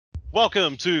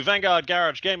Welcome to Vanguard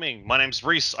Garage Gaming. My name's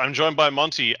Reese. I'm joined by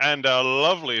Monty and our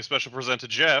lovely special presenter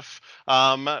Jeff.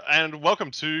 And welcome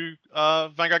to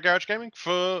Vanguard Garage Gaming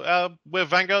for we're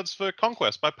Vanguards for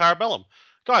Conquest by Parabellum.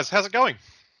 Guys, how's it going?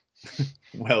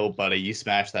 Well, buddy, you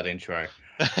smashed that intro.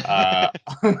 Uh,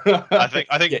 I think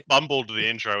yeah, bumbled the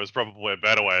intro is probably a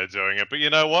better way of doing it, but you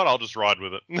know what? I'll just ride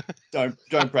with it.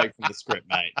 don't break from the script,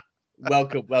 mate.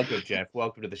 Welcome, Jeff.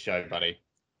 Welcome to the show, buddy.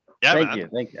 Yeah, Thank man. you,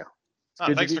 thank you. It's Oh,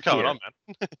 good to thanks be for coming here. on,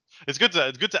 man. It's good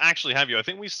to actually have you. I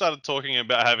think we started talking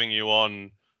about having you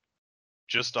on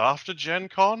just after Gen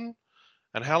Con.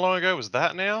 And how long ago was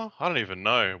that now? I don't even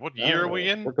know. What year are we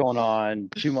We're in? going on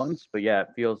 2 months, but yeah, it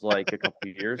feels like a couple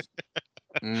of years.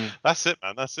 Mm. That's it,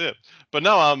 man. That's it. But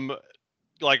no,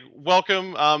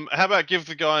 welcome. How about give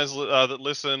the guys that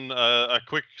listen a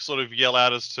quick sort of yell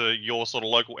out as to your sort of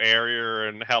local area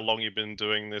and how long you've been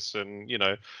doing this, and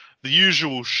the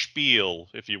usual spiel,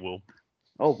 if you will.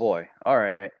 Oh boy. All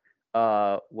right.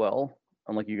 Well,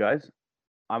 unlike you guys,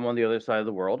 I'm on the other side of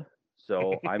the world.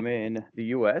 So I'm in the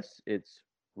US. It's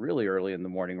really early in the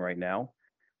morning right now.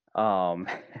 Um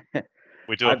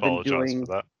We do I've been apologize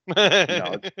for doing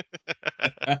no,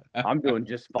 that. I'm doing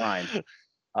just fine.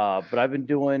 But I've been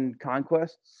doing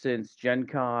Conquest since Gen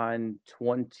Con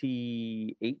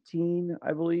 2018,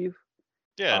 I believe.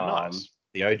 Yeah, Um nice.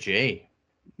 The OG.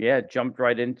 Yeah, jumped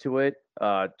right into it.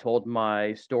 Told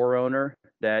my store owner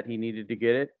that he needed to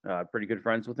get it. Pretty good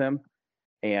friends with him.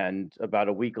 And about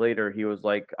a week later, he was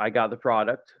like, I got the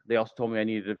product. They also told me I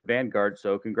needed a Vanguard.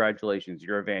 So, congratulations,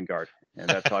 you're a Vanguard. And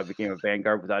that's how I became a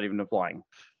Vanguard without even applying.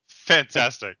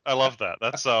 Fantastic. I love that.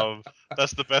 That's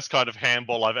the best kind of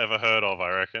handball I've ever heard of, I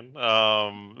reckon.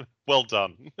 Well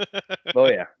done. Oh,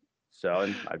 yeah. So,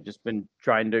 and I've just been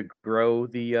trying to grow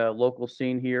the local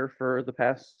scene here for the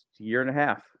past year and a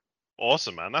half.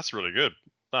 Awesome, man. That's really good.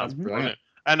 That's That's hmm brilliant. brilliant.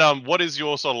 And what is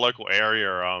your sort of local area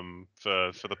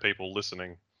for the people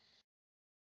listening?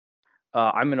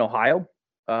 I'm in Ohio,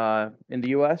 in the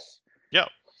US. Yep.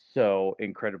 So,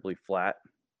 incredibly flat.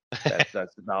 That's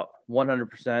about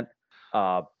 100%.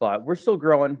 But we're still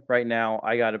growing right now.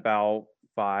 I got about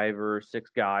 5 or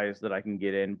 6 guys that I can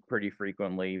get in pretty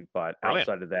frequently. But Brilliant.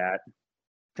 outside of that,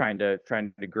 trying to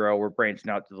grow. We're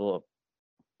branching out to the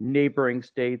neighboring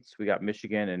states. We got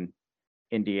Michigan and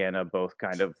Indiana both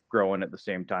kind of growing at the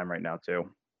same time right now too.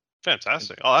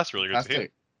 Fantastic. Oh, that's really good to hear.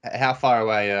 Fantastic. How far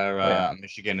away are Oh yeah.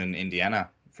 Michigan and Indiana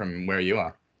from where you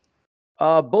are?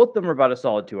 Both of them are about a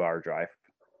solid 2-hour drive.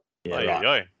 Yeah, Oh, yeah, right.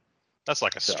 yeah. That's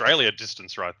like So Australia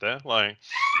distance right there. Like,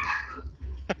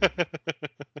 but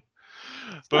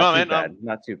it's not no, too man, bad.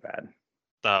 Not too bad.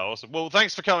 awesome. Well,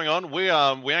 thanks for coming on. We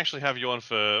actually have you on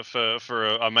for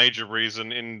a major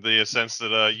reason in the sense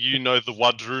that you know the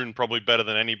Wadroon probably better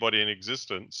than anybody in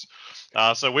existence.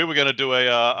 So we were going to do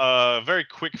a very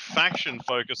quick faction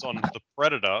focus on the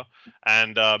Predator,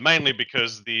 and mainly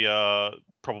because the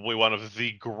probably one of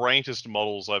the greatest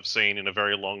models I've seen in a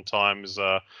very long time is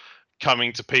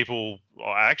coming to people.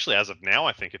 Well, actually, as of now,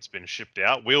 I think it's been shipped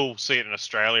out. We'll see it in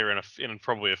Australia in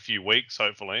probably a few weeks,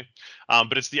 hopefully.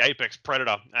 But it's the Apex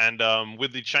Predator, and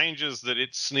with the changes that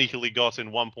it sneakily got in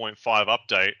 1.5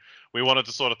 update, we wanted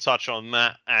to sort of touch on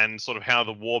that and sort of how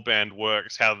the warband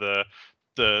works, how the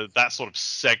that sort of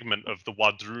segment of the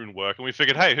Wadroon work, and we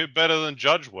figured, hey, who better than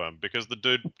Judge Worm? Because the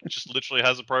dude just literally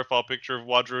has a profile picture of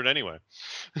Wadroon anyway.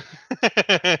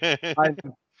 I'm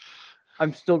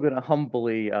I'm still gonna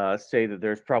humbly say that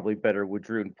there's probably better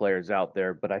Woodrune players out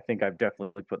there, but I think I've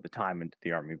definitely put the time into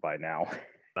the army by now.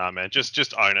 Nah, man,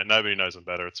 just own it. Nobody knows him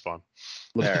better. It's fun. All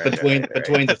Look, right, all right, all right.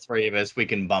 between the three of us, we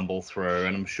can bumble through,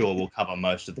 and I'm sure we'll cover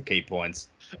most of the key points.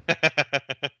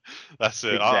 That's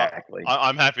it. Exactly.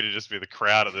 I'm happy to just be the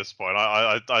crowd at this point.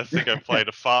 I think I've played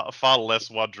a far less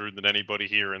Wadroon than anybody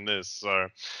here in this. So,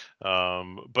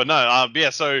 but no, yeah.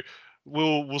 So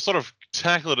we'll sort of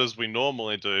tackle it as we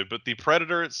normally do. But the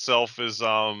Predator itself is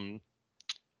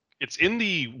it's in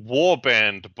the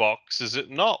Warband box, is it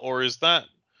not, or is that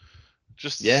Yeah,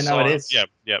 just no, it so? is. Yeah,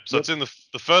 yeah. So Yep. it's in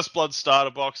the First Blood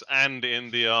starter box and in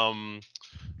the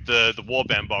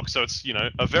warband box. So it's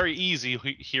a very easy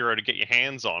hero to get your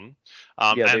hands on,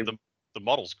 Yeah, and the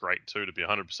model's great too. To be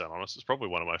 100% honest, it's probably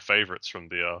one of my favorites from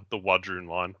the Wadroon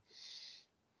line.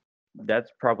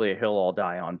 that's probably a hill I'll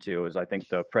die on too. Is I think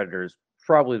the Predator's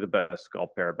probably the best sculpt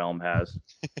Parabellum has.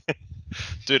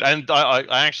 Dude, and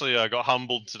I actually got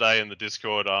humbled today in the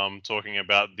Discord talking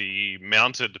about the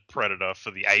mounted Predator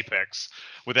for the Apex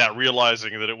without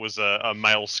realizing that it was a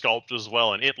male sculpt as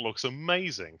well, and it looks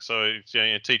amazing. So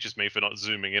it teaches me for not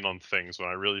zooming in on things when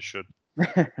I really should.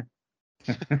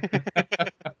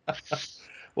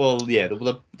 Well, yeah,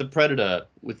 the Predator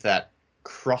with that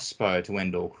crossbow to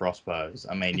end all crossbows.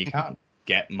 I mean, you can't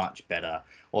get much better.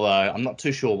 Although I'm not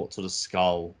too sure what sort of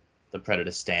skull the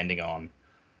Predator's standing on.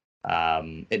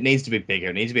 It needs to be bigger.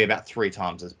 It needs to be about 3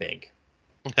 times as big.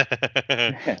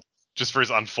 Just for his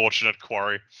unfortunate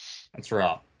quarry. That's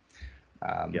right.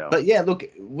 Yeah. But yeah, look,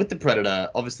 with the Predator,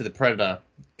 obviously the Predator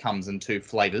comes in 2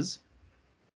 flavors.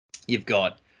 You've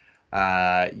got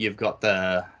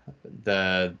the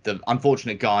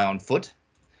unfortunate guy on foot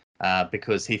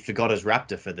because he forgot his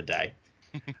raptor for the day.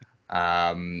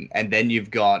 And then you've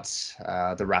got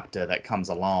the raptor that comes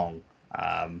along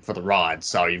for the ride.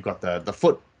 So you've got the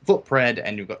foot pred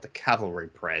and you've got the cavalry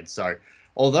pred. So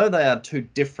although they are 2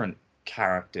 different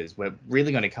characters, we're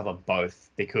really going to cover both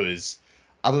because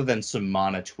other than some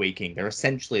minor tweaking, they're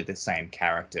essentially the same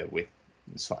character with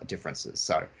slight differences.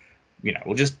 So,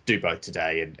 we'll just do both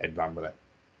today and run with it.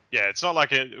 Yeah, it's not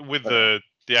like with the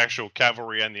actual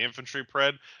cavalry and the infantry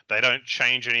pred, they don't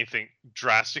change anything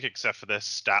drastic except for their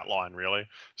stat line, really.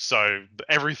 So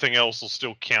everything else will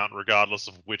still count regardless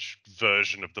of which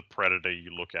version of the Predator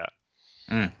you look at.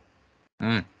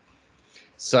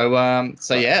 So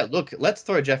yeah, look, let's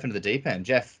throw Jeff into the deep end.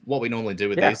 Jeff, what we normally do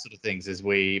with these sort of things is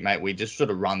we just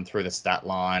sort of run through the stat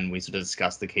line. We sort of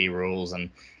discuss the key rules and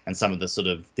some of the sort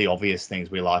of the obvious things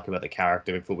we like about the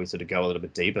character before we sort of go a little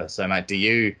bit deeper. So, mate, do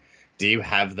you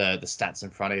have the stats in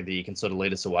front of you that you can sort of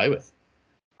lead us away with?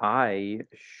 I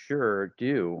sure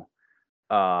do.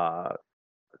 So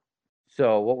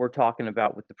what we're talking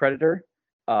about with the Predator,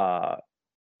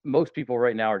 most people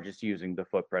right now are just using the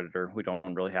foot Predator. We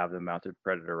don't really have the mounted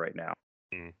Predator right now.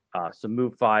 So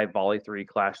move 5, volley 3,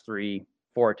 clash 3,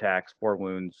 4 attacks, 4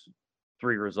 wounds,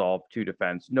 3 resolve, 2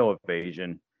 defense, no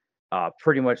evasion.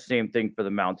 Pretty much same thing for the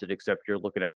mounted, except you're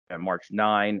looking at March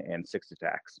 9 and 6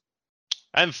 attacks.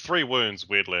 And 3 wounds,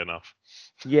 weirdly enough.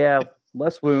 Yeah,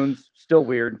 less wounds, still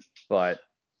weird, but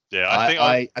yeah,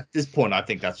 I at this point I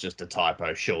think that's just a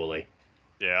typo, surely.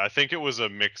 Yeah, I think it was a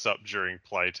mix-up during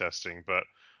playtesting, but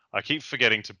I keep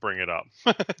forgetting to bring it up.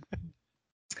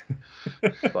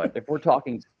 But if we're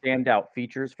talking standout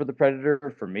features for the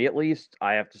Predator, for me at least,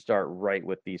 I have to start right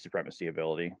with the Supremacy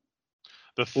ability.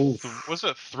 Was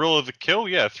it Thrill of the Kill?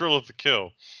 Yeah, Thrill of the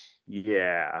Kill.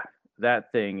 Yeah,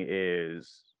 that thing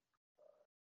is...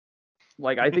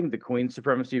 Like, I think the Queen's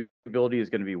Supremacy ability is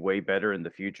going to be way better in the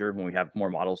future when we have more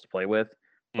models to play with.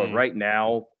 But right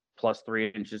now, plus 3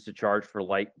 inches to charge for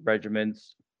light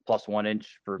regiments, plus 1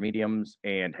 inch for mediums,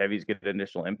 and heavies get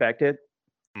initial impact hit.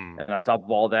 And on top of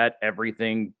all that,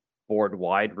 everything board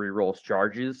wide rerolls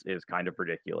charges is kind of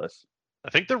ridiculous. I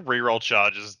think the reroll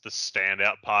charge is the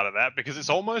standout part of that because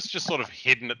it's almost just sort of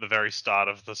hidden at the very start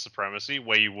of the Supremacy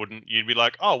where you'd be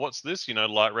like, oh, what's this?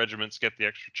 Light regiments get the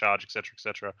extra charge, etc.,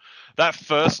 etc. That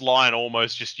first line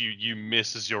almost just you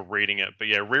miss as you're reading it. But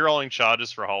yeah, rerolling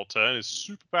charges for a whole turn is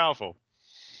super powerful.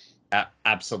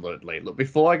 Absolutely. Look,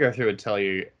 before I go through and tell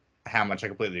you how much I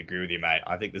completely agree with you, mate,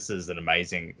 I think this is an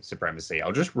amazing Supremacy.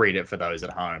 I'll just read it for those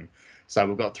at home. So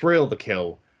we've got Thrill of the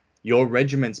Kill. Your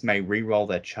regiments may re-roll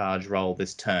their charge roll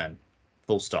this turn.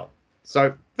 Full stop.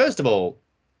 So, first of all,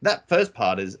 that first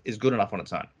part is good enough on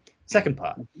its own. Second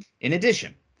part, in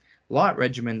addition, light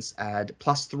regiments add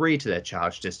 +3 to their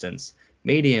charge distance,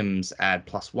 mediums add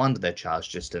 +1 to their charge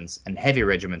distance, and heavy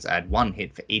regiments add 1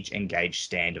 hit for each engaged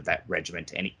stand of that regiment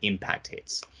to any impact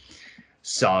hits.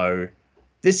 So,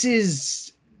 this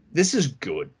is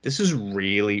good. This is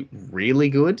really, really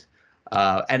good.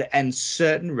 And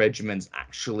certain regiments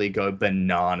actually go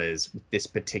bananas with this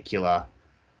particular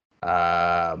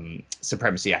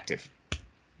Supremacy active.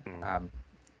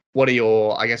 What are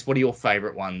your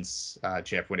favorite ones,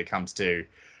 Jeff, when it comes to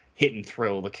hit and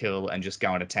Thrill the Kill and just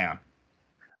going to town?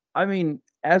 I mean,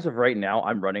 as of right now,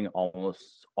 I'm running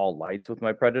almost all lights with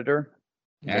my Predator,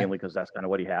 mainly because that's kind of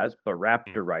what he has. But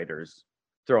Raptor Riders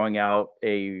throwing out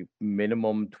a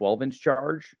minimum 12-inch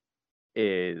charge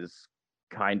is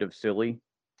kind of silly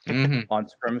on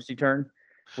Supremacy turn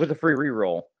with a free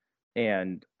reroll.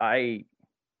 And I,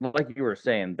 like you were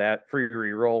saying, that free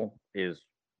reroll is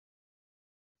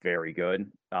very good.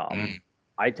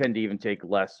 I tend to even take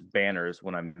less banners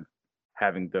when I'm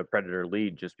having the Predator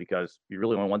lead just because you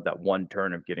really only want that one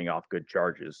turn of getting off good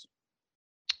charges.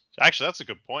 Actually, that's a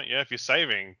good point. Yeah, if you're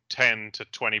saving 10 to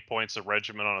 20 points a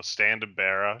regiment on a standard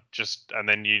bearer, and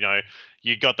then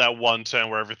you got that one turn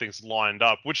where everything's lined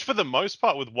up, which for the most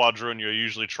part with Wadrun you're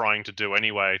usually trying to do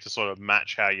anyway to sort of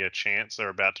match how your chants are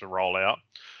about to roll out.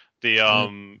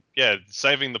 Saving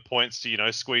the points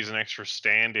to squeeze an extra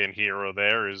stand in here or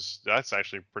there that's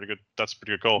actually pretty good. That's a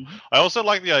pretty good call. I also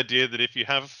like the idea that if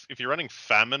you're running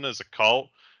Famine as a cult,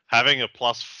 having a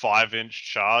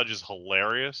 +5-inch charge is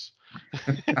hilarious.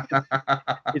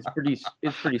 It's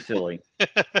pretty silly.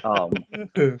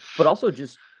 But also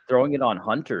just throwing it on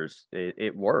hunters,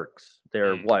 it works.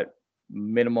 They're Mm. what,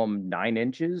 minimum 9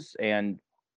 inches, and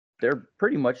they're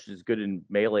pretty much as good in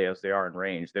melee as they are in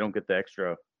range. They don't get the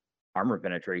extra armor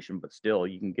penetration, but still,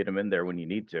 you can get them in there when you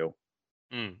need to.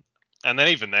 Mm. And then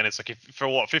even then, it's like if for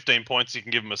what 15 points you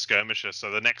can give them a skirmisher, so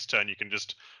the next turn you can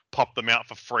just pop them out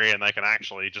for free, and they can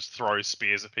actually just throw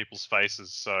spears at people's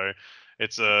faces. So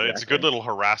it's a good Exactly. little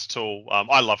harass tool.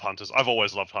 I love hunters. I've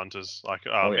always loved hunters. Like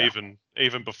Oh yeah.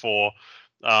 even before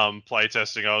play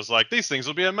testing, I was like, these things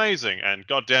will be amazing, and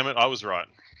god damn it, I was right.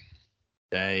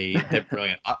 They're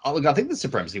brilliant. Look, I think the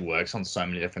supremacy works on so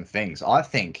many different things. I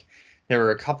think there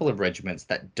are a couple of regiments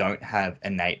that don't have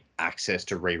innate access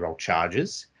to reroll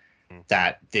charges, Mm.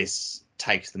 that this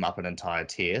takes them up an entire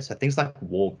tier. So things like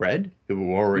Warbred, who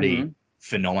were already Mhm.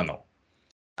 phenomenal,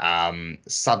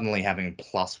 suddenly having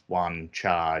 +1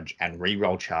 charge and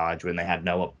reroll charge when they had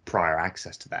no prior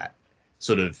access to that,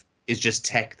 sort of is just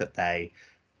tech that they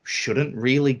shouldn't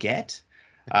really get,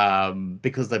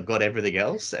 because they've got everything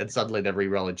else, and suddenly they're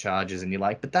re-rolling charges, and you're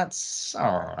like, but that's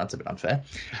a bit unfair.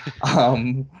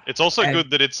 It's also And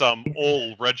good that it's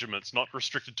all regiments, not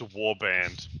restricted to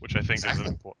warband, which I think is an exactly,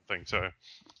 important thing too.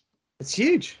 it's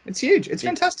huge. It's huge. It's It,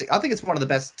 fantastic. I think it's one of the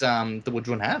best the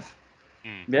Woodrun have.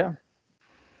 Mm, yeah, for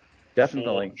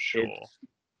definitely. sure. It's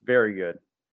very good.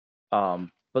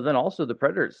 But then also the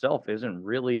Predator itself isn't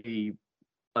really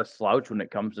a slouch when it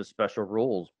comes to special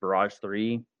rules. Barrage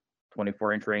 3,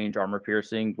 24-inch range, armor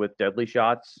piercing with deadly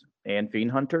shots, and Fiend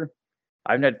Hunter.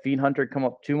 I haven't had Fiend Hunter come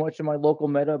up too much in my local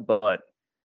meta, but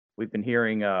we've been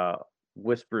hearing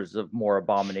whispers of more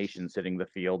abominations hitting the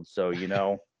field. So,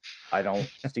 I don't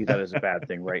see that as a bad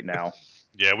thing right now.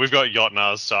 Yeah, we've got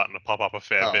Jotnars starting to pop up a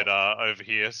fair Oh, bit over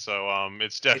here, so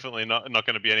it's definitely not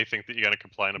going to be anything that you're going to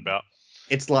complain about.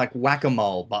 it's like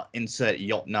whack-a-mole, but insert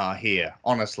Jotnar here.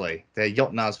 Honestly, they're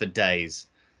Jotnars for days.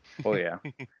 Oh yeah,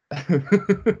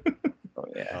 oh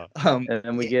yeah. Uh, And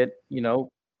then we Yeah, get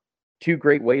two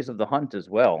great ways of the hunt as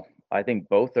well. I think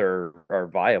both are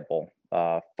viable.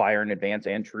 Fire in advance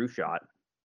and true shot.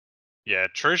 yeah,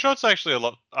 True Shot's actually a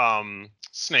lot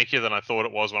sneakier than I thought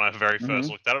it was when I very first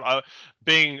Hmm. looked at it.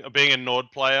 Being a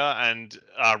Nord player and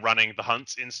running the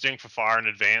Hunt's instinct for fire in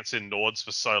advance in Nords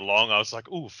for so long, I was like,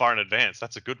 "Ooh, fire in advance,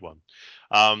 that's a good one."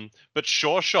 But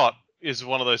Sure Shot is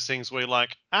one of those things where,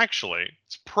 like, actually,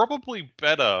 it's probably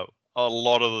better a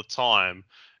lot of the time,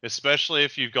 especially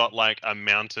if you've got like a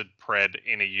mounted pred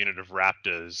in a unit of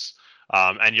Raptors,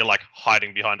 and you're like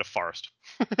hiding behind a forest.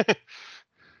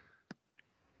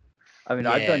 I mean,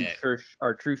 I've done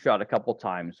yeah, true shot a couple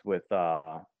times with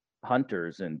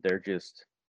hunters, and they're just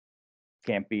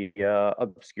can't be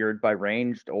obscured by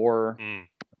ranged or Mm.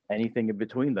 anything in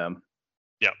between them.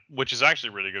 Yeah, which is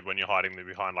actually really good when you're hiding them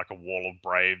behind like a wall of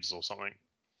braves or something.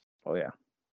 Oh yeah,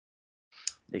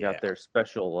 they yeah. got their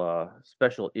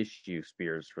special issue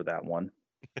spears for that one.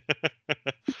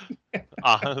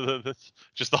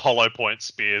 Just the hollow point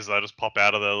spears that just pop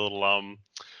out of their little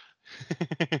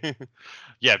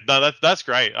Yeah, no, that's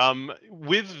great.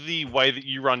 With the way that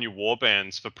you run your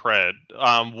warbands for Pred,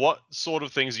 what sort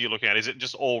of things are you looking at? Is it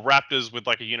just all raptors with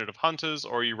like a unit of hunters,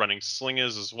 or are you running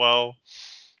slingers as well?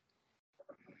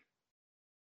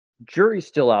 Jury's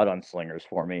still out on slingers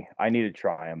for me. I need to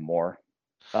try them more.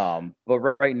 But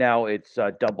right now it's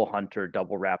double hunter,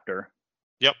 double raptor.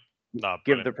 Yep. No,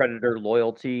 Give brilliant. the predator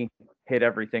loyalty, hit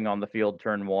everything on the field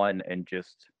turn one, and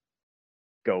just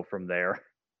go from there.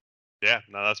 Yeah,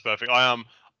 no, that's perfect.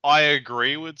 I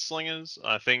agree with slingers.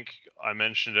 I think I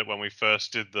mentioned it when we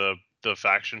first did the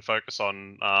faction focus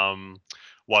on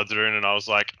Wadroon, and I was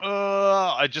like,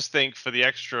 I just think for the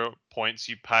extra points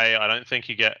you pay, I don't think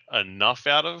you get enough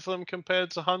out of them compared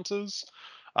to hunters.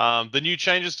 The new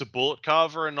changes to bullet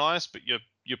carver are nice, but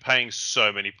you're paying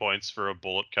so many points for a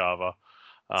bullet carver.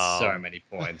 So Um, many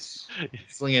points. Yep.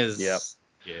 Slingers,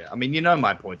 yeah. I mean, you know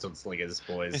my points on slingers,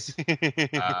 boys.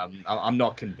 I'm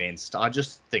not convinced. I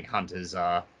just think hunters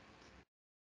are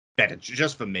better,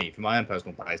 just for me, for my own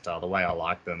personal playstyle, the way I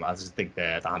like them. I just think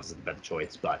the hunters are the better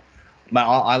choice. But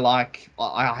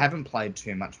I haven't played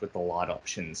too much with the light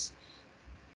options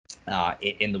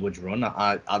in the Woodrun.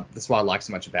 That's why I like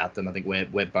so much about them. I think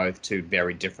we're both two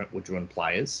very different Woodrun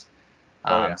players.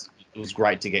 Oh yeah. So it was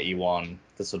great to get you on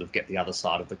to sort of get the other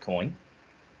side of the coin.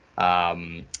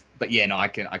 Um, but yeah, no, I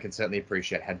can certainly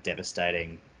appreciate how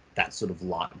devastating that sort of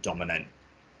light dominant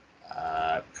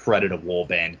predator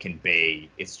warband can be.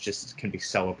 It's just can be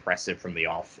so oppressive from the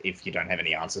off if you don't have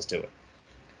any answers to it.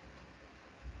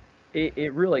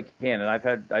 It really can,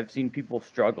 and I've seen people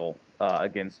struggle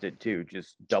against it too.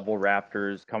 Just double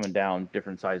raptors coming down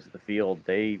different sides of the field.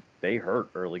 They hurt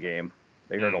early game.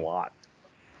 They hurt a lot.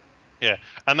 Yeah,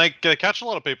 and they catch a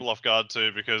lot of people off guard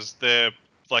too because they're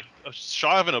like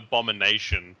shy of an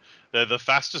abomination. They're the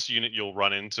fastest unit you'll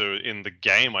run into in the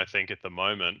game, I think, at the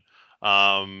moment.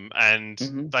 And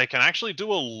they can actually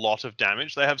do a lot of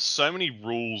damage. They have so many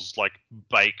rules like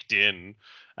baked in.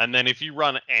 And then if you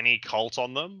run any cult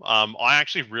on them, I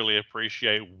actually really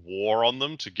appreciate war on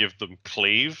them to give them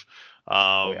cleave.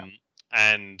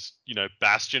 And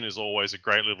Bastion is always a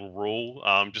great little rule,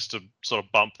 just to sort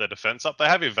of bump their defense up. They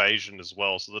have evasion as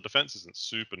well, so the defense isn't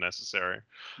super necessary.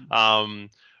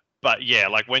 But yeah,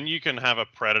 like when you can have a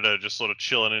predator just sort of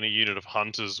chilling in a unit of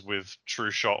hunters with true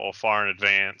shot or fire in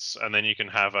advance, and then you can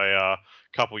have a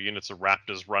couple units of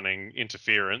raptors running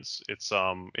interference.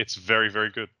 It's very,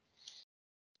 very good.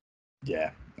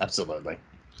 Yeah, absolutely.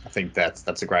 I think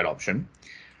that's a great option.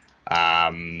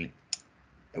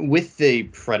 With the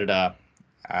predator,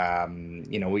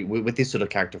 we with this sort of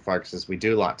character focuses, we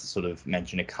do like to sort of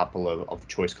mention a couple of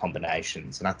choice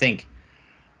combinations, and I think,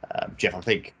 Jeff, I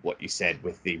think what you said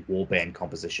with the warband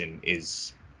composition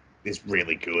is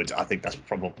really good. I think that's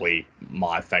probably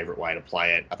my favorite way to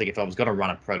play it. I think if I was going to run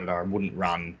a predator, I wouldn't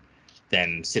run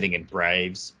them sitting in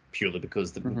Braves purely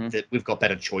because we've got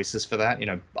better choices for that.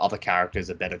 Other characters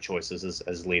are better choices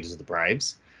as leaders of the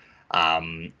Braves,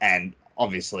 and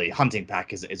obviously Hunting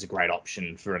Pack is a great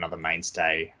option for another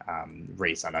mainstay.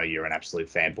 Reese, I know you're an absolute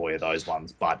fanboy of those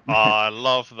ones, but I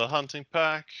love the Hunting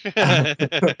Pack. I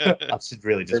should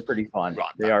really just they're pretty fun.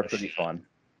 They are pretty fun.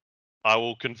 I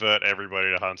will convert everybody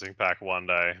to Hunting Pack one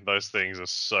day. Those things are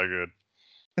so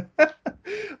good.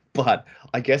 But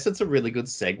I guess it's a really good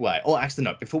segue. Oh, actually,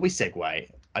 no. Before we segue,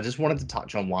 I just wanted to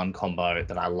touch on one combo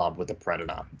that I love with the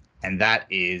Predator, and that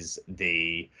is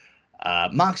the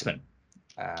Marksman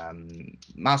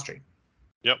Mastery.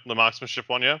 Yep, the Marksmanship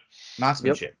one, yeah.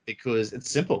 Marksmanship, because it's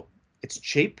simple, it's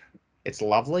cheap, it's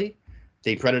lovely.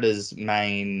 The Predator's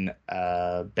main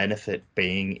benefit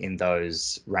being in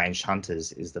those ranged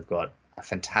hunters is they've got a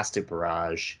fantastic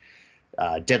barrage,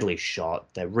 deadly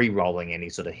shot. They're re-rolling any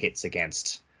sort of hits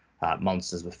against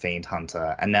monsters with Fiend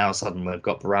Hunter, and now suddenly they've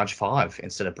got Barrage 5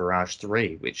 instead of Barrage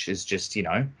 3, which is just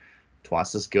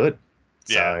twice as good.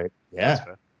 Yeah, so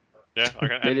yeah,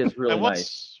 okay. It is really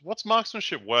nice. What's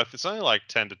Marksmanship worth? It's only like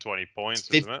 10 to 20 points,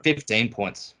 isn't it? 15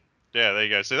 points. Yeah, there you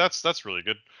go. So that's really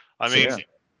good. I mean,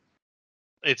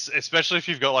 it's especially if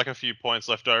you've got like a few points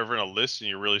left over in a list and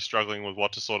you're really struggling with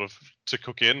what to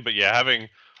cook in. But yeah, having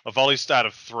a volley stat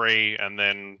of 3 and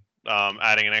then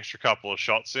adding an extra couple of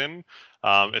shots in,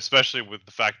 especially with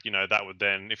the fact that would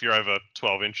then, if you're over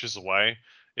 12 inches away,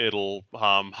 it'll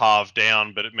halve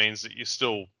down, but it means that you're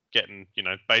still getting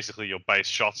basically your base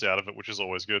shots out of it, which is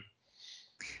always good.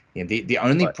 Yeah, the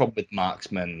only problem with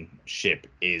Marksmanship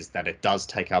is that it does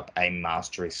take up a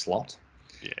mastery slot.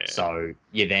 Yeah. So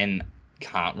you then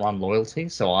can't run loyalty.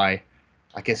 So I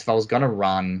guess if I was going to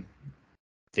run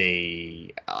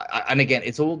and again,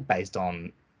 it's all based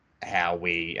on how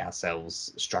we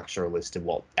ourselves structure a list of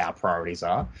what our priorities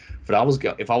are. But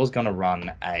if I was going to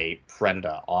run a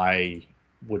Predator, I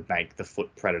would make the Foot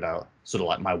Predator sort of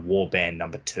like my warband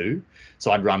number 2.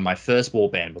 So I'd run my first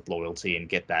warband with loyalty and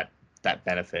get that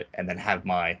benefit, and then have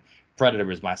my Predator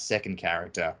as my second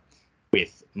character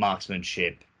with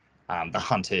marksmanship, the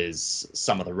hunters,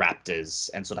 some of the raptors,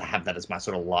 and sort of have that as my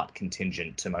sort of light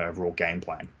contingent to my overall game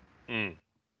plan.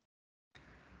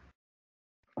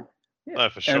 Yeah,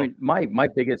 for sure. I mean, my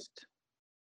biggest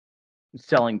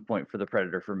selling point for the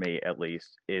Predator, for me at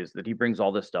least, is that he brings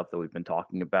all this stuff that we've been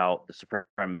talking about, the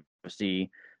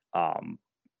supremacy,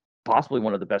 possibly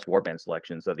one of the best warband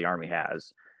selections that the Army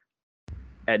has,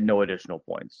 at no additional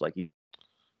points. Like he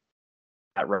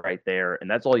that right there, and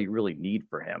that's all you really need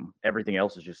for him. Everything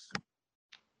else is just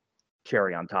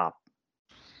cherry on top.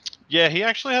 Yeah, he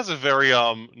actually has a very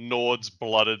Nord's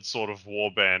blooded sort of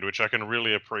warband, which I can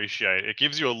really appreciate. It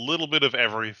gives you a little bit of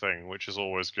everything, which is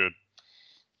always good.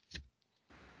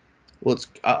 Well, it's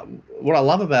what I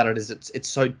love about it is it's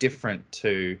so different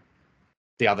to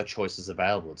the other choices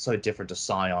available. It's so different to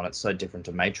Scion. It's so different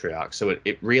to Matriarch. So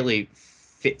it really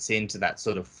fits into that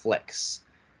sort of flex,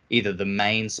 either the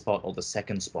main spot or the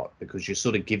second spot, because you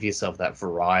sort of give yourself that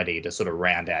variety to sort of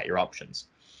round out your options.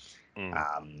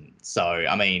 So,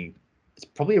 I mean, it's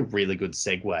probably a really good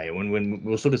segue. When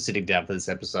we were sort of sitting down for this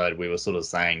episode, we were sort of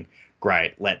saying,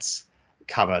 great, let's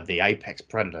cover the Apex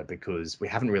Predator because we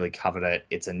haven't really covered it.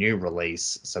 It's a new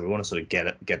release, so we want to sort of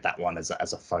get that one as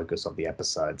a focus of the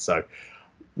episode. So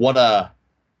what a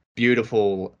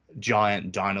beautiful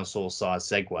giant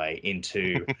dinosaur-sized segue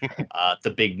into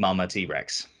the Big Mama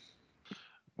T-Rex.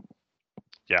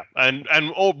 Yeah, and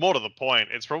all more to the point,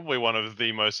 it's probably one of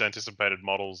the most anticipated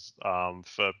models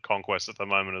for Conquest at the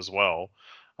moment as well.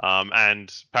 And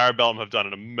Parabellum have done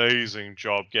an amazing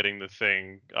job getting the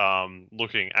thing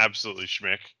looking absolutely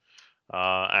schmick.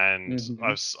 And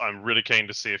I'm really keen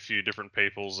to see a few different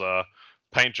people's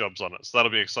paint jobs on it. So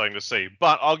that'll be exciting to see.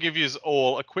 But I'll give you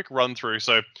all a quick run through.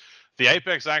 So the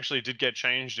Apex actually did get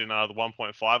changed in the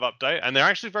 1.5 update, and they're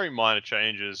actually very minor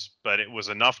changes, but it was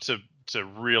enough to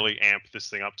really amp this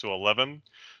thing up to 11.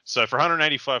 So for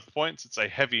 185 points, it's a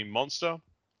heavy monster.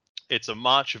 It's a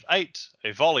march of 8,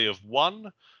 a volley of 1,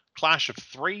 clash of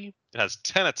 3. It has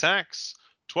 10 attacks,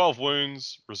 12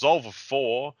 wounds, resolve of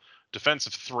 4, defense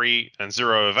of 3, and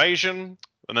 0 evasion.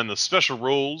 And then the special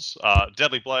rules are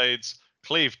Deadly Blades,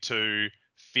 Cleave 2,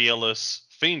 Fearless,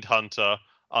 Fiend Hunter,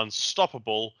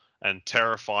 Unstoppable, and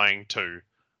Terrifying 2.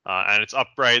 And its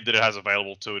upgrade that it has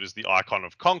available to it is the Icon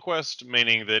of Conquest,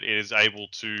 meaning that it is able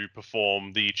to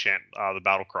perform the chant, the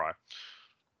battle cry.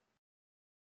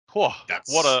 Whoa,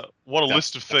 what a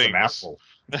list of things. A mouthful.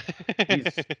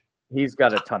 He's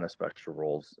got a ton of special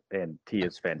roles, and he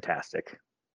is fantastic.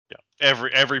 Yeah,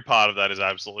 every part of that is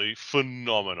absolutely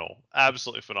phenomenal.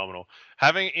 Absolutely phenomenal.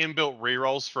 Having inbuilt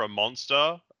rerolls for a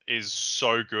monster is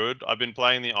so good. I've been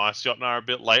playing the Ice Jotnar a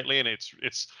bit lately, and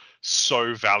it's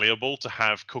so valuable to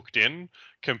have cooked in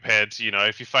compared to,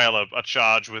 if you fail a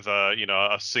charge with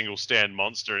a single stand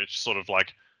monster, it's sort of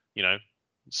like,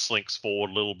 slinks forward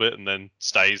a little bit and then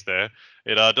stays there.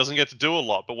 It doesn't get to do a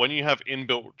lot, but when you have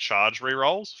inbuilt charge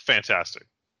rerolls, fantastic.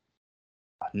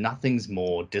 Nothing's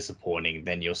more disappointing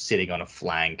than you're sitting on a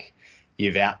flank,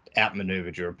 you've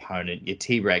outmaneuvered your opponent, your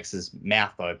T-Rex is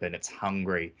mouth open, it's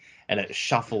hungry, and it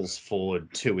shuffles forward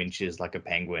 2 inches like a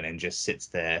penguin and just sits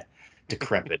there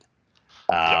decrepit.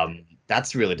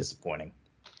 That's really disappointing.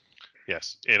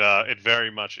 Yes, it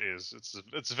very much is.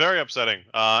 It's very upsetting.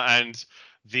 And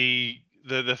the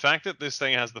fact that this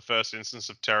thing has the first instance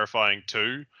of Terrifying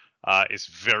 2 is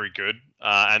very good.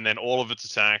 And then all of its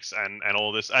attacks and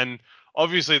all this. And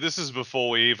obviously, this is before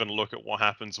we even look at what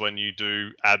happens when you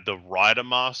do add the Rider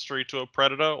Mastery to a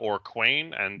Predator or a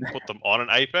Queen and put them on an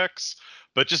Apex.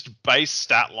 But just base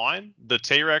stat line, the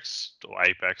T-Rex or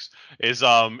Apex is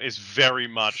very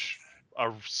much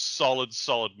a solid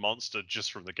monster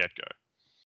just from the get-go.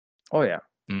 Oh yeah,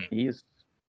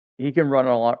 he can run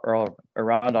a lot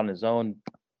around on his own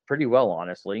pretty well,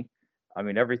 honestly. I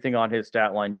mean, everything on his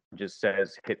stat line just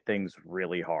says hit things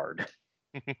really hard.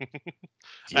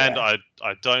 And I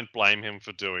don't blame him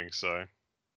for doing so.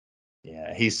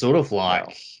 Yeah, he's sort of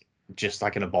like just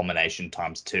like an Abomination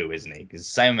times 2, isn't he? Because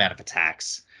same amount of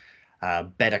attacks,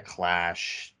 better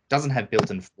clash, doesn't have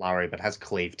built-in flurry, but has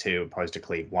cleave 2 opposed to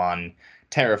cleave 1,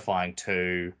 Terrifying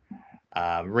 2,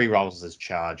 rerolls as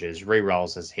charges,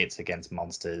 rerolls as hits against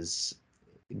monsters,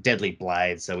 Deadly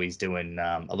Blade, so he's doing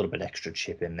a little bit extra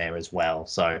chip in there as well.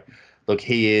 So, look,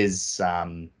 he is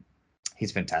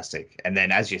he's fantastic. And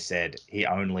then, as you said, he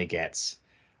only gets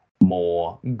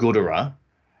more gooder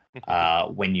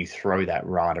when you throw that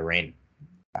rider in.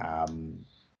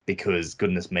 Because,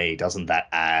 goodness me, doesn't that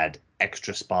add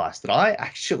extra spice that I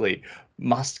actually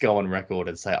must go on record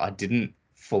and say I don't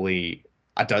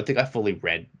think I fully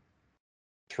read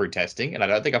through testing, and I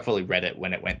don't think I fully read it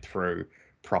when it went through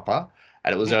proper.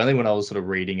 And it was only when I was sort of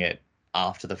reading it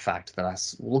after the fact that I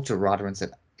looked at Rider and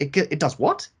said, it does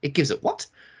what? It gives it what?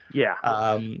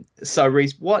 Yeah. So,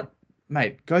 Reese,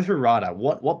 mate, go through Rider.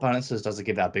 What bonuses does it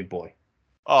give our big boy?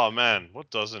 Oh, man, what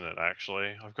doesn't it,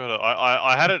 actually?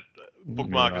 I had it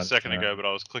bookmarked a second ago, but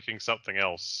I was clicking something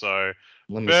else, so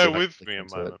bear with me a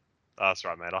moment. That's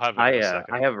right, mate. I'll have it in a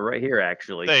second. I have it right here,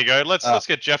 actually. There you go. Let's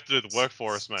get Jeff to do the work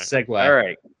for us, mate. Segue. All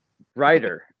right.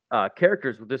 Rider.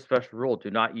 Characters with this special rule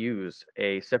do not use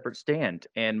a separate stand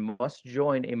and must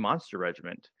join a monster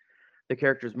regiment. The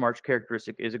character's march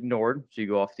characteristic is ignored, so you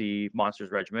go off the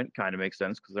monster's regiment. Kind of makes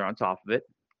sense because they're on top of it.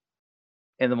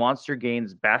 And the monster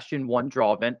gains Bastion 1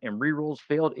 draw event and rerolls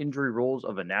failed injury rolls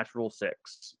of a natural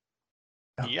 6.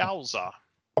 Yowza.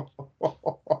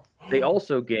 They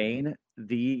also gain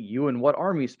the You and What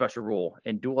Army special rule,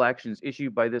 and dual actions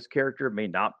issued by this character may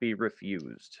not be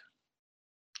refused.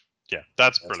 Yeah,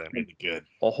 that's brilliant. Really good.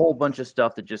 A whole bunch of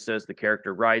stuff that just says the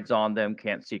character rides on them,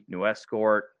 can't seek new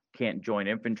escort, can't join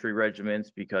infantry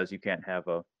regiments because you can't have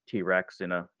a T-Rex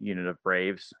in a unit of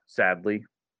Braves, sadly.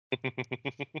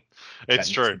 It's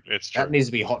true. That needs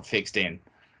to be hot fixed in.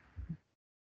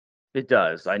 It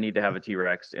does. I need to have a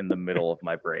T-Rex in the middle of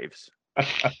my Braves.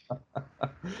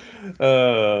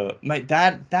 Mate,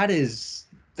 that's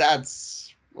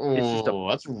It's just a Oh,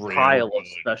 that's real pile of good.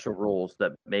 special rules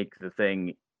that make the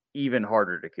thing even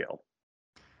harder to kill.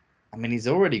 I mean, he's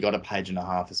already got a page and a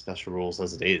half of special rules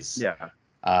as it is. Yeah.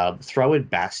 Throw in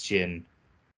Bastion,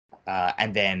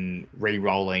 and then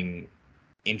re-rolling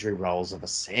injury rolls of a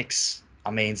 6.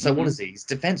 I mean, so what Mhm. is he? He's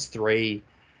defense 3.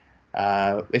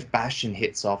 If Bastion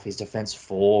hits off, his defense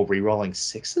 4, re-rolling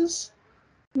 6s.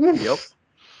 Yep.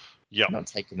 Yep. Not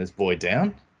taking this boy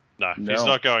down. No, he's No.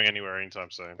 not going anywhere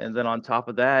anytime soon. And then on top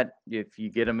of that, if you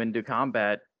get him into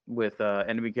combat with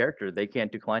enemy character, they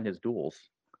can't decline his duels.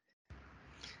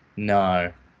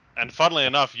 No. And funnily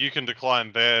enough, you can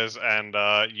decline theirs, and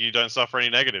you don't suffer any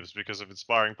negatives because of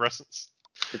inspiring presence.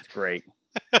 It's great.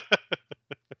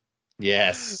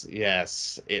 Yes,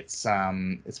 yes. It's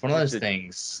one of It's those a-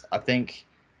 things. I think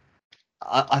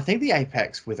the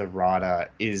Apex with a rider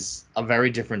is a very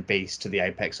different beast to the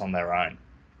Apex on their own.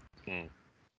 Hmm.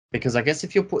 Because I guess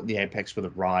if you're putting the Apex with a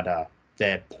rider,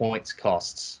 their points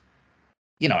costs,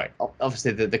 you know,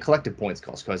 obviously the collective points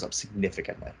cost goes up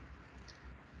significantly.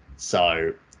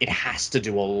 So it has to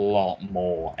do a lot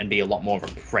more and be a lot more of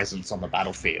a presence on the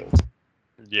battlefield.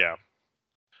 Yeah.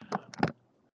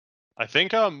 I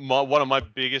think one of my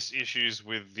biggest issues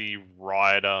with the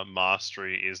rider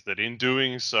mastery is that in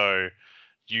doing so,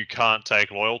 you can't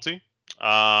take loyalty.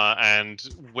 And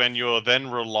when you're then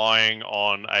relying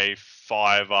on a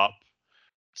 5-up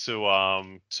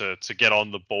to get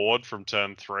on the board from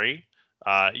turn 3,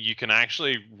 you can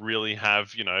actually really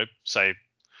have, say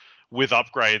with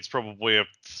upgrades, probably a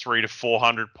 300 to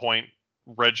 400 point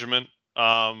regiment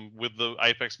with the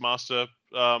Apex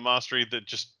mastery that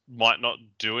just might not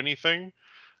do anything,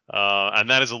 and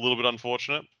that is a little bit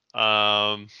unfortunate.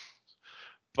 But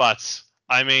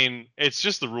I mean, it's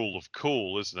just the rule of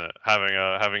cool, isn't it? Having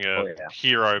a Oh, yeah.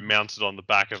 hero mounted on the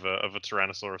back of a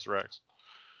Tyrannosaurus Rex.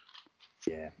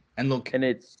 Yeah. And look, And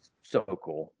it's so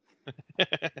cool.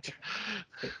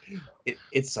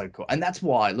 it's so cool. And that's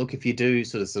why, look, if you do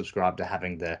sort of subscribe to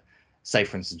having the, say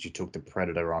for instance, you took the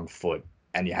Predator on foot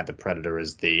and you had the Predator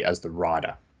as the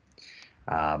rider,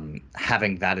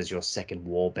 having that as your second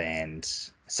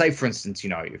warband. Say for instance,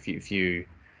 if you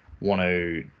want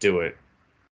to do it,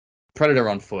 Predator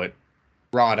on foot,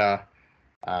 rider,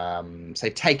 say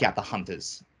take out the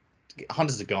hunters.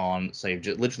 Hunters are gone, so you've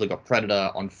just literally got Predator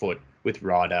on foot with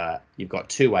rider. You've got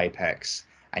 2 Apex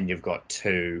and you've got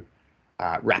 2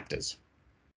 Raptors.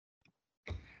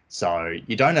 So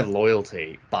you don't have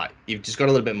loyalty, but you've just got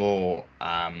a little bit more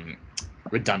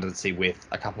redundancy with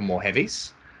a couple more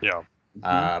heavies. Yeah.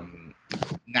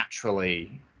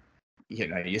 Naturally,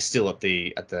 you're still at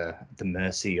the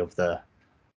mercy of the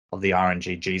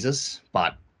RNG Jesus,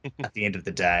 but at the end of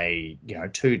the day,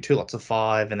 two lots of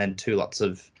 5 and then 2 lots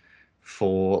of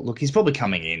 4. Look, he's probably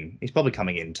coming in. He's probably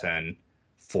coming in turn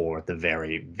 4 at the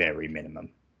very, very minimum.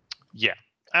 Yeah,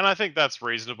 and I think that's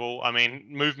reasonable. I mean,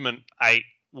 movement 8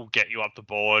 will get you up the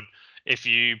board. If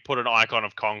you put an icon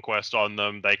of Conquest on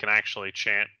them, they can actually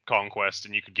chant Conquest,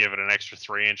 and you could give it an extra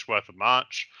 3-inch worth of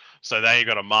March. So there you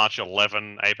got a March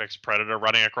 11 Apex Predator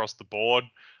running across the board.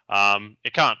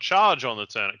 It can't charge on the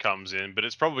turn it comes in, but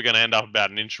it's probably going to end up about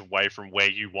an inch away from where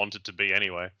you want it to be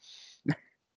anyway.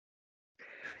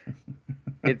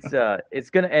 It's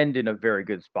going to end in a very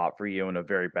good spot for you and a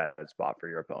very bad spot for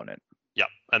your opponent. Yep,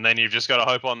 and then you've just got to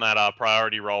hope on that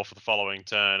priority roll for the following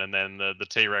turn, and then the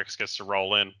T-Rex gets to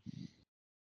roll in.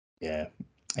 Yeah,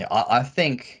 I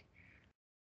think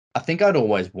I'd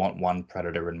always want one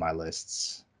Predator in my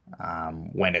lists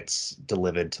when it's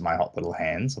delivered to my hot little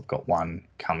hands. I've got one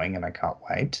coming, and I can't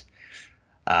wait.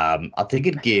 I think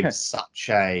it gives such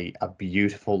a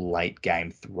beautiful late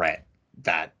game threat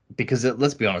that, because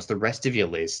let's be honest, the rest of your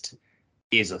list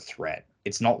is a threat.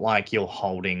 It's not like you're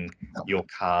holding your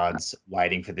cards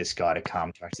waiting for this guy to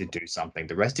come to actually do something.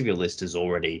 The rest of your list is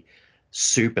already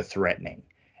super threatening.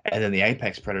 And then the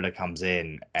Apex Predator comes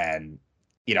in, and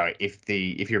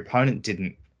if your opponent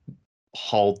didn't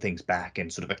hold things back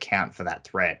and sort of account for that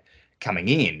threat coming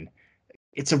in,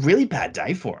 it's a really bad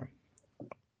day for him.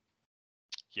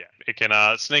 Yeah, it can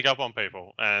sneak up on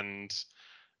people, and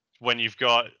when you've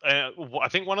got, I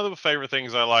think one of the favorite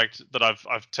things I liked that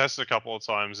I've tested a couple of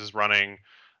times is running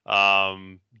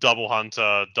double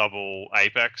Hunter, double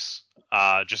Apex,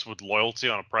 just with loyalty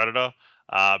on a Predator,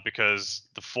 because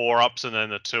the 4-ups and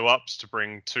then the 2-ups to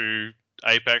bring 2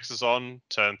 Apexes on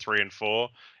turn 3 and 4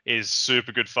 is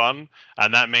super good fun,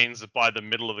 and that means that by the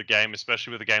middle of the game,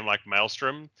 especially with a game like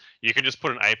Maelstrom, you can just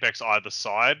put an Apex either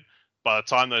side. By the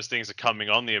time those things are coming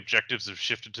on, the objectives have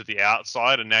shifted to the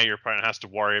outside, and now your opponent has to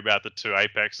worry about the 2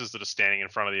 Apexes that are standing in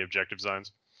front of the objective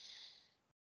zones.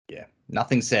 Yeah,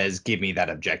 nothing says give me that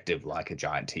objective like a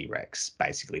giant T-Rex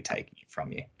basically taking it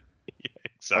from you. Oh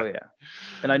Exactly. yeah,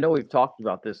 and I know we've talked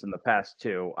about this in the past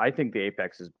too. I think the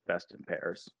Apex is best in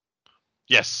pairs.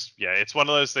 Yes, yeah, it's one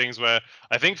of those things where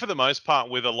I think for the most part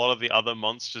with a lot of the other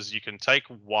monsters, you can take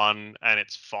one and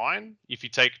it's fine. If you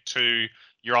take two,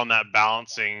 you're on that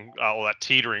balancing or that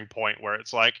teetering point where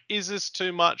it's like, is this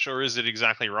too much or is it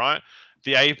exactly right?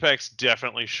 The Apex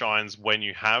definitely shines when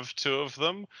you have two of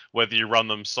them, whether you run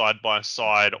them side by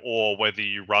side or whether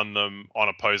you run them on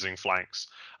opposing flanks,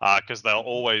 because they'll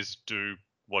always do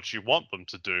what you want them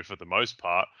to do for the most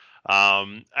part,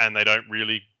 and they don't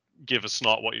really give a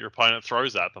snot what your opponent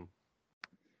throws at them.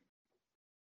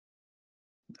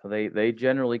 They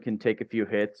generally can take a few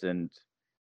hits, and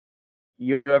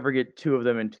you ever get two of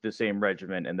them into the same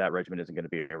regiment, and that regiment isn't going to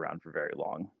be around for very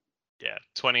long. Yeah,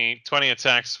 20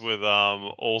 attacks with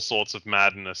all sorts of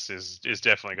madness is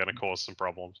definitely going to cause some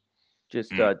problems.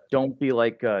 Just don't be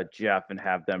like Jeff and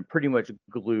have them pretty much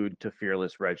glued to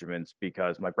fearless regiments,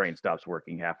 because my brain stops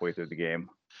working halfway through the game.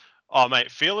 Oh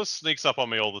mate, Fearless sneaks up on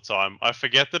me all the time. I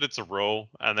forget that it's a rule,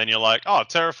 and then you're like, oh,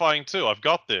 Terrifying 2, I've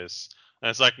got this. And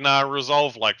it's like, nah,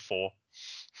 resolve like 4.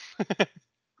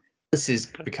 This is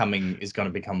going to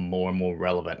become more and more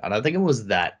relevant. And I think it was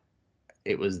that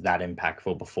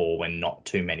impactful before when not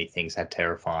too many things had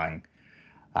terrifying.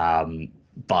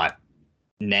 But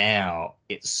now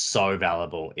it's so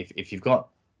valuable. If you've got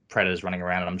predators running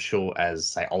around, and I'm sure as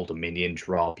say older minions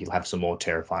drop, you'll have some more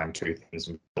terrifying two things.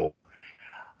 I'm sure.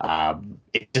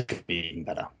 It just could be even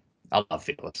better. I love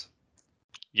Fearless.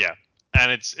 Yeah,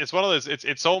 and it's one of those.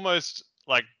 It's almost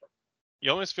like you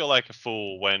almost feel like a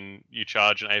fool when you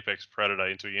charge an Apex Predator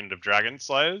into a unit of Dragon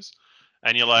Slayers,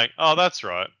 and you're like, oh, that's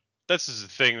right. This is a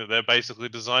thing that they're basically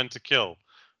designed to kill.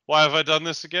 Why have I done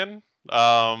this again?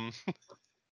 Why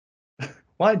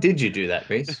did you do that,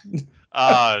 Reese?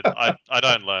 I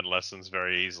don't learn lessons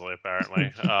very easily,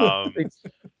 apparently.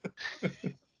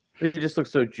 It just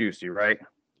looks so juicy, right?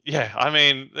 Yeah, I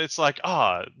mean, it's like,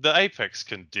 the Apex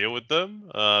can deal with them.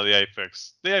 The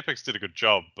Apex did a good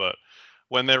job, but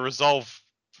when their resolve,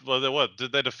 well,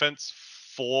 did their defense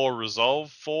 4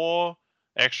 resolve 4?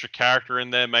 Extra character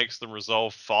in there makes them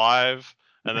resolve 5,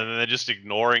 and then they're just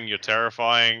ignoring your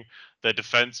terrifying. Their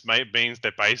defense means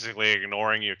they're basically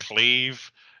ignoring your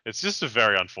cleave. It's just a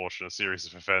very unfortunate series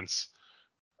of events.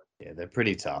 Yeah, they're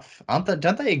pretty tough, aren't they?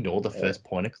 Don't they ignore the first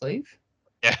point of cleave?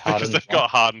 Yeah, because they've got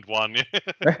hardened 1.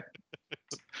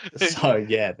 So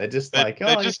yeah, they're just like,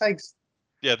 oh, it takes.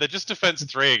 Yeah, they're just defense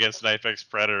 3 against an Apex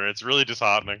Predator. It's really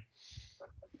disheartening.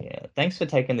 Yeah, thanks for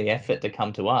taking the effort to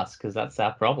come to us, because that's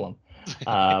our problem.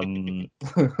 But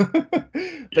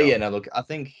yeah, no, look, I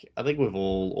think we've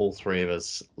all three of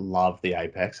us love the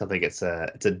Apex. I think it's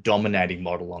a dominating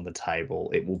model on the table.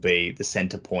 It will be the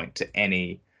center point to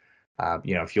any,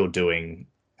 if you're doing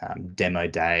demo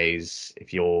days,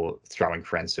 if you're throwing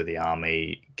friends through the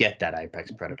army, get that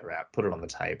Apex Predator out, put it on the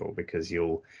table, because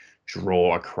you'll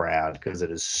draw a crowd, because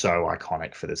it is so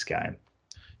iconic for this game.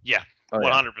 Yeah,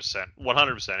 100%.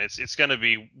 100%. It's going to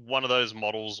be one of those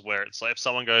models where it's like if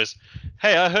someone goes,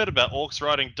 "Hey, I heard about orcs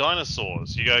riding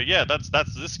dinosaurs." You go, "Yeah, that's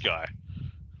this guy."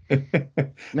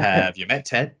 Have you met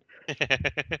Ted?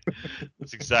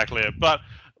 That's exactly it. But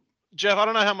Jeff, I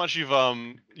don't know how much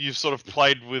you've sort of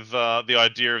played with the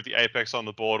idea of the Apex on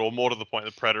the board, or more to the point,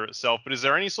 the Predator itself. But is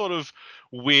there any sort of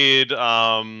weird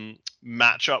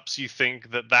matchups you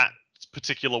think that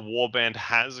particular warband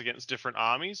has against different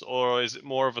armies, or is it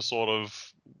more of a sort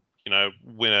of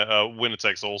winner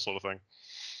takes all sort of thing?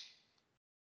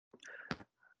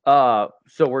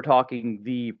 So we're talking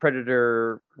the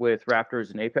Predator with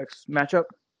Raptors and Apex matchup?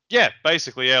 Yeah,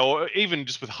 basically, yeah, or even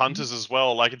just with hunters as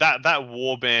well. Like that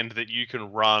warband that you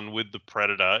can run with the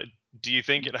Predator. Do you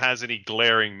think it has any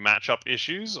glaring matchup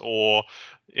issues, or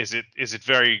is it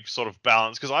very sort of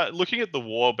balanced? Because looking at the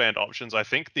warband options, I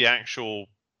think the actual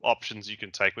options you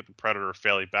can take with the Predator are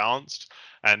fairly balanced,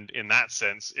 and in that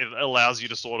sense, it allows you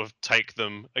to sort of take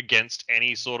them against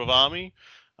any sort of army.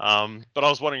 But I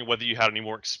was wondering whether you had any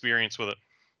more experience with it.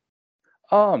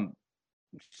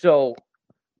 So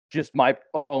just my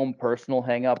own personal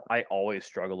hang up, I always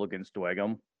struggle against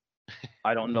Dwegum.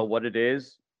 I don't know what it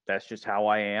is. That's just how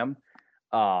I am.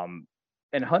 And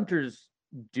hunters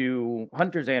and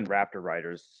Raptor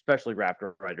riders, especially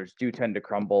Raptor riders, do tend to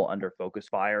crumble under focus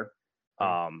fire.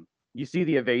 You see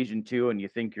the evasion too, and you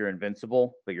think you're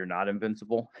invincible, but you're not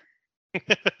invincible.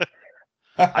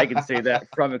 I can say that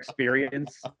from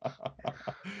experience.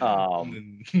 I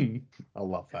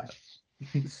love that.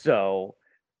 So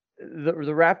the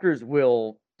Raptors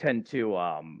will tend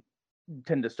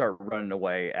to start running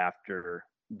away after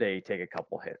they take a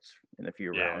couple hits in a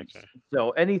few Yeah, rounds. okay.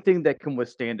 So anything that can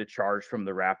withstand a charge from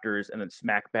the Raptors and then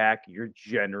smack back, you're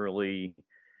generally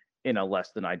in a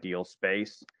less than ideal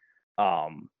space.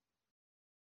 Um,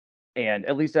 and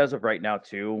at least as of right now,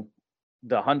 too,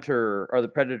 the Hunter or the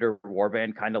Predator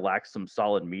Warband kind of lacks some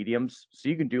solid mediums. So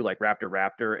you can do like Raptor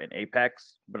Raptor and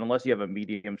Apex, but unless you have a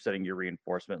medium setting your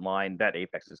reinforcement line, that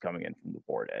Apex is coming in from the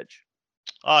board edge.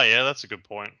 Oh yeah, that's a good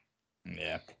point.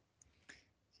 Yeah.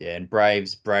 Yeah, and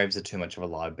Braves are too much of a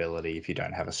liability if you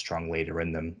don't have a strong leader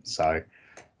in them. So,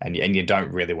 and you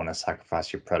don't really want to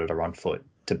sacrifice your Predator on foot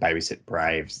to babysit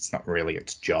Braves. It's not really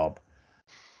its job.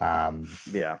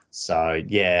 Yeah. So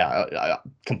yeah, I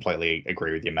completely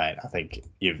agree with you, mate. I think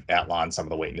you've outlined some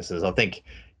of the weaknesses. I think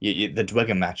the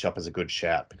Dweger matchup is a good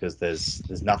shout because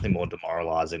there's nothing more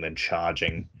demoralizing than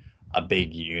charging a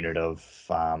big unit of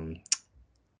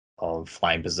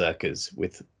Flame Berserkers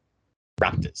with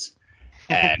Raptors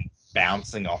and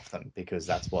bouncing off them because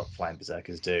that's what Flame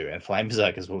Berserkers do. And Flame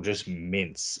Berserkers will just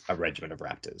mince a regiment of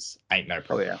Raptors. Ain't no Oh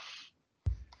problem. yeah.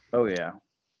 Oh yeah.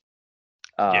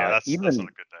 Yeah, that's not Even a good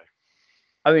day.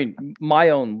 I mean, my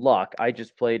own luck. I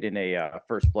just played in a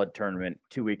First Blood tournament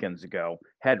 2 weekends ago.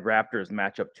 Had Raptors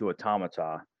match up to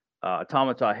Automata.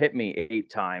 Automata hit me 8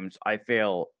 times. I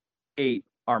fail 8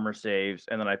 armor saves,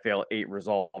 and then I fail 8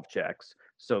 resolve checks.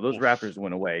 So those Oof. Raptors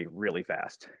went away really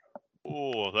fast.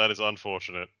 Oh, that is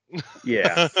unfortunate.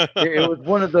 Yeah, it was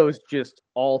one of those just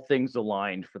all things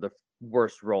aligned for the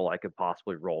worst roll I could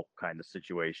possibly roll kind of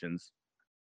situations.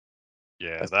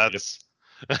 Yeah, That's that's.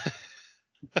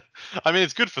 I mean,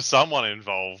 it's good for someone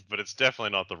involved, but it's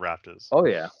definitely not the Raptors. Oh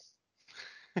yeah,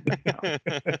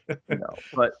 no,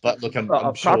 but But look, I'm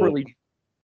a sure. properly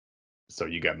So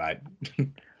you go, mate.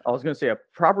 I was going to say a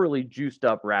properly juiced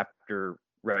up Raptor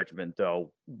regiment,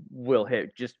 though, will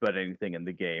hit just about anything in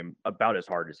the game about as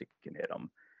hard as it can hit them.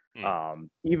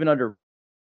 Even under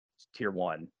tier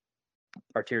 1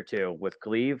 or tier 2 with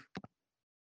cleave,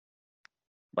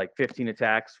 like 15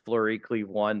 attacks, flurry, cleave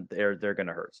 1, they're going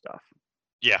to hurt stuff.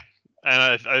 Yeah,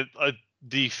 and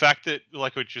the fact that,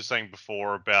 like what you were saying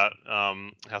before about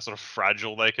how sort of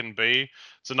fragile they can be,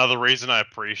 it's another reason I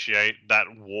appreciate that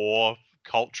war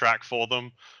cult track for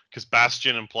them, because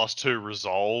Bastion and +2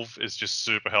 resolve is just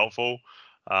super helpful,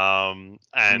 and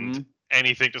Mhm.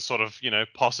 anything to sort of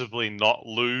possibly not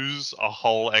lose a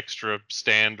whole extra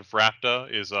stand of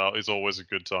Raptor is always a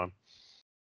good time.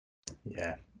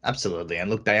 Yeah, absolutely. And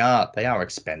look, they are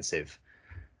expensive.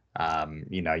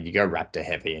 You go Raptor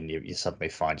heavy and you suddenly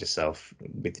find yourself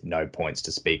with no points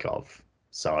to speak of.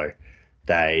 So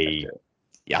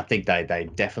I think they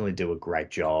definitely do a great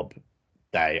job.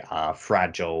 They are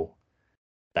fragile.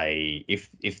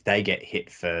 If they get hit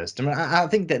first, I mean, I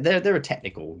think that they're a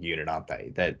technical unit, aren't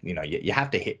they? That you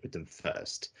have to hit with them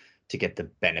first to get the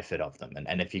benefit of them,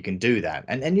 and if you can do that,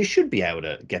 and you should be able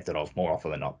to get that off more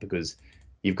often than not because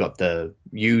you've got the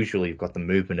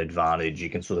movement advantage. You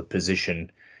can sort of position.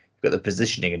 You've got the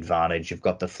positioning advantage. You've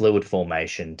got the fluid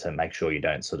formation to make sure you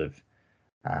don't sort of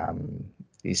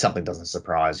something doesn't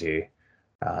surprise you.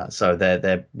 So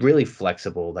they're really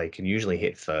flexible. They can usually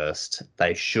hit first.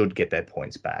 They should get their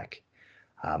points back,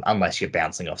 unless you're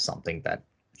bouncing off something that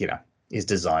is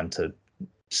designed to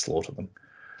slaughter them.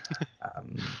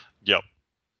 Yep.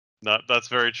 No, that's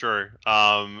very true.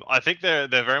 I think they're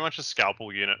very much a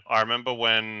scalpel unit. I remember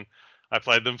when I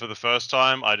played them for the first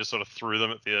time, I just sort of threw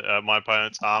them at my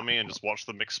opponent's army and just watched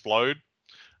them explode.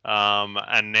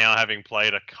 And now having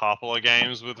played a couple of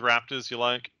games with Raptors, you're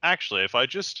like, actually, if I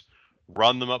just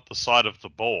run them up the side of the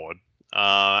board,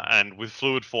 and with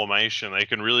fluid formation, they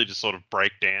can really just sort of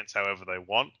break dance however they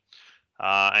want,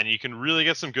 and you can really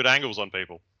get some good angles on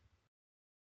people.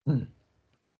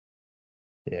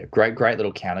 Yeah, great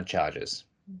little counter charges.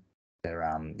 They're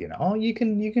oh, you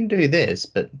can do this,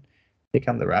 but here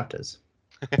come the Raptors.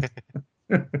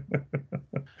 Yeah,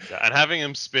 and having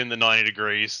them spin the 90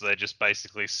 degrees, so they're just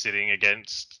basically sitting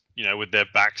against, with their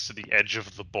backs to the edge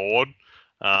of the board.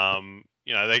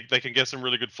 They can get some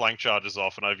really good flank charges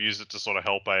off, and I've used it to sort of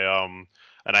help an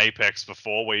Apex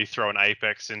before, where you throw an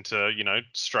Apex into,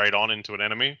 straight on into an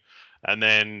enemy, and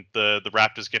then the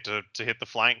Raptors get to hit the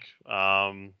flank,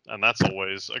 and that's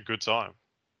always a good time.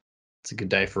 It's a good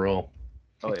day for all.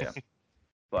 Oh yeah,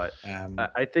 but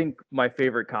I think my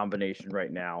favorite combination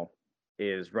right now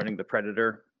is running the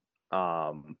Predator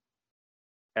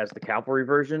as the cavalry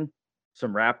version,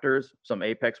 some Raptors, some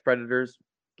Apex Predators,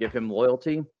 give him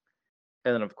loyalty,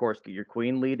 and then of course get your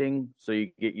Queen leading, so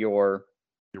you get your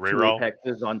You 2 reroll.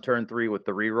 Apexes on turn 3 with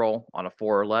the reroll on a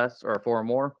 4 or less or a 4 or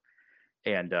more,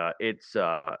 and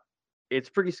it's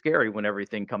pretty scary when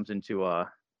everything comes into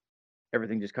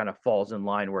everything just kind of falls in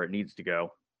line where it needs to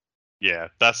go. Yeah,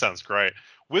 that sounds great.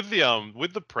 With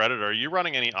the Predator, are you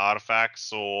running any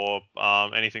artifacts or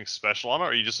anything special on it, or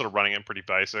are you just sort of running it pretty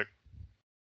basic?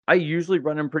 I usually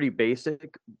run them pretty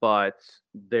basic, but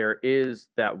there is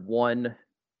that one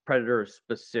Predator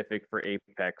specific for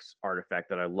Apex artifact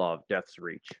that I love, Death's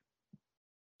Reach.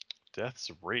 Death's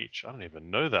Reach. I don't even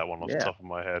know that one off the Yeah. top of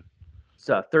my head. It's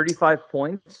 35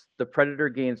 points. The Predator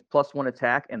gains +1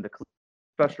 attack, and the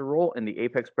special roll, and the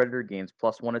Apex Predator gains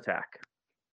 +1 attack.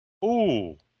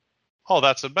 Ooh. Oh,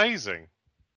 that's amazing.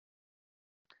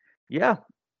 Yeah,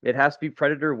 it has to be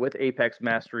Predator with Apex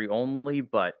Mastery only,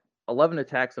 but 11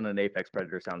 attacks on an Apex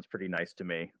Predator sounds pretty nice to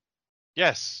me.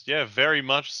 Yes, yeah, very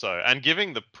much so. And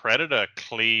giving the Predator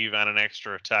cleave and an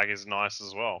extra attack is nice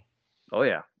as well. Oh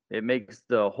yeah, it makes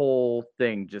the whole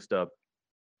thing just a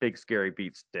big scary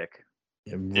beat stick.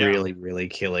 Yeah, Yeah. really, really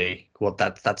killy. What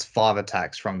that's 5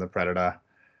 attacks from the Predator.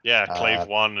 Yeah, Uh, cleave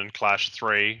 1 and clash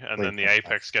 3, and then Cleave the 1,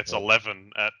 Apex clash gets 3.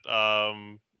 11 at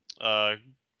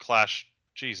clash.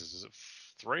 Jesus, is it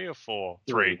 3 or 4?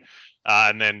 3. 3.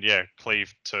 And then yeah,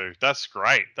 cleave 2. That's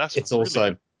great. That's It's really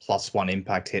also +1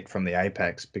 impact hit from the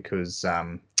Apex because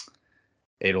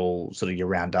it'll sort of you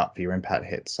round up for your impact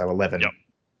hit. So 11 Yep.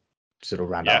 sort of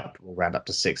round Yeah. up. Will round up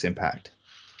to 6 impact.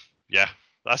 Yeah,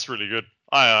 that's really good.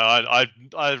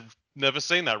 I've never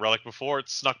seen that relic before. It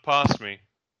snuck past me.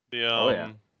 The Oh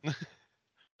yeah.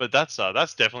 but that's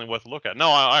definitely worth a look at.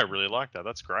 No, I really like that.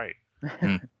 That's great.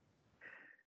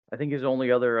 I think his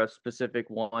only other specific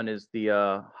one is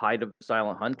the Hide of the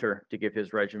Silent Hunter to give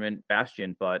his regiment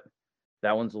Bastion, but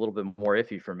that one's a little bit more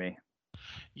iffy for me.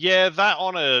 Yeah, that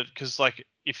on a because like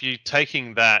if you're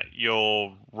taking that,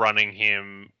 you're running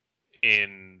him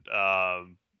in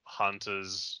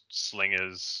hunters,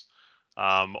 slingers,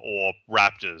 or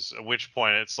raptors. At which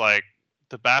point it's like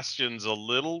the bastion's a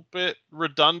little bit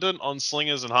redundant on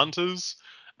slingers and hunters,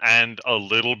 and a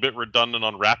little bit redundant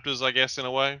on raptors, I guess, in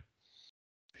a way.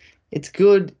 It's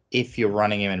good if you're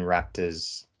running him in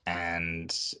Raptors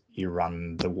and you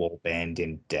run the Warband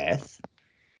in Death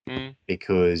Mm,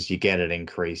 because you get an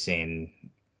increase in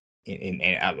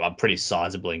a pretty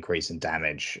sizable increase in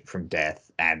damage from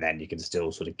Death, and then you can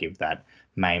still sort of give that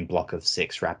main block of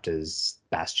 6 Raptors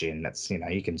Bastion. That's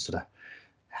you can sort of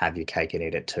have your cake and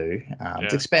eat it too. It's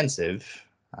yeah. expensive.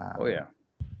 Oh yeah.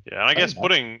 Yeah, and I guess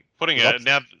putting there's it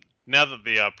options. now that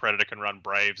the Predator can run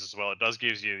Braves as well, it does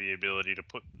gives you the ability to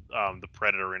put the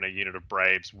Predator in a unit of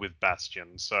Braves with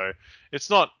Bastion. So it's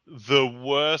not the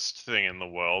worst thing in the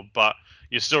world, but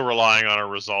you're still relying on a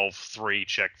Resolve 3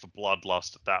 check for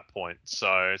Bloodlust at that point.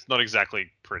 So it's not exactly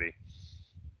pretty.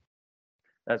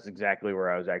 That's exactly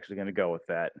where I was actually going to go with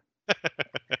that.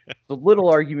 The little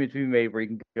argument to be made where you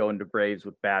can go into Braves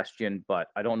with Bastion, but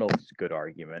I don't know if it's a good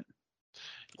argument.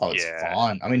 Oh, it's Yeah.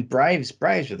 fine. I mean, Braves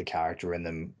with the character in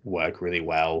them work really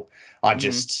well. I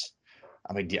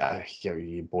mean, yeah,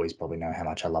 you boys probably know how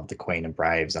much I love the Queen and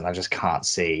Braves, and I just can't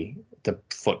see the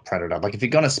Foot Predator. Like, if you're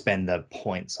going to spend the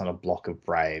points on a block of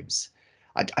Braves,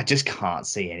 I just can't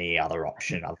see any other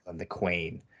option other than the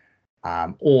Queen,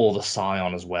 or the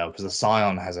Scion as well, because the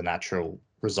Scion has a natural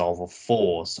resolve of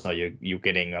 4, so you're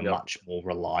getting a Yep. much more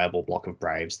reliable block of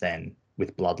Braves than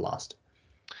with Bloodlust.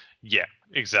 Yeah,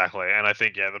 exactly. And I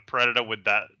think the Predator with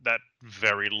that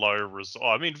very low resolve.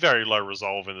 I mean, very low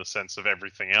resolve in the sense of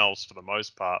everything else for the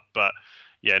most part, but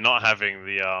yeah, not having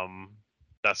the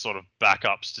that sort of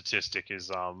backup statistic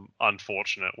is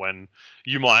unfortunate when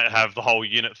you might have the whole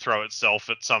unit throw itself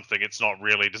at something it's not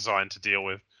really designed to deal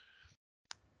with.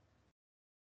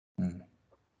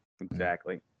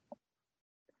 Exactly.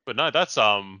 But no, that's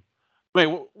I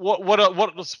mean,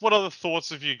 what other thoughts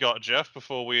have you got, Jeff?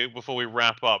 Before we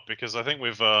wrap up, because I think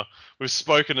we've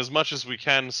spoken as much as we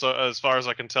can, so as far as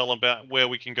I can tell, about where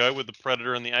we can go with the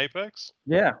Predator and the Apex.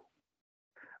 Yeah.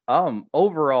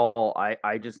 Overall,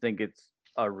 I just think it's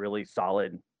a really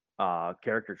solid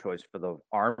character choice for the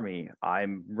army.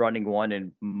 I'm running one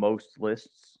in most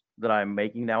lists that I'm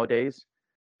making nowadays.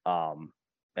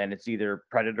 And it's either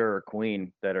Predator or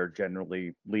Queen that are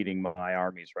generally leading my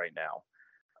armies right now.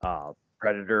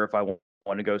 Predator if I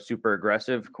want to go super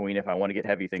aggressive, Queen if I want to get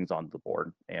heavy things on the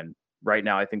board. And right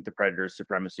now, I think the Predator's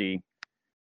supremacy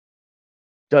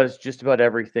does just about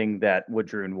everything that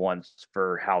Woodrune wants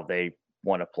for how they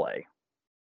want to play.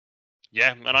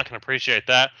 Yeah, and I can appreciate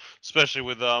that, especially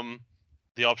with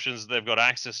the options they've got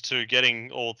access to,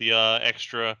 getting all the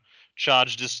extra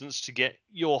charge distance to get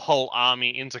your whole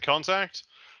army into contact,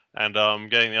 and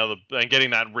getting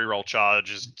that reroll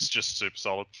charge is just super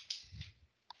solid.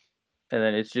 And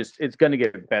then it's going to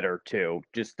get better too.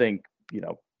 Just think,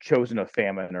 Chosen of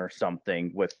Famine or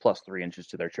something with +3 inches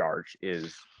to their charge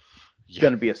is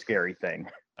going to be a scary thing.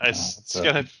 It's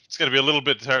gonna be a little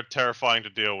bit terrifying to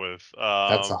deal with.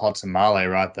 That's a hot tamale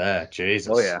right there.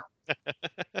 Jesus. Oh yeah.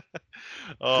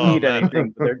 Oh Eat man.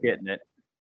 anything, but they're getting it.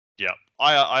 Yeah.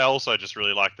 I also just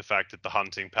really like the fact that the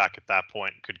hunting pack at that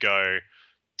point could go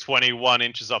 21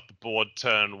 inches up the board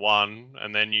turn 1,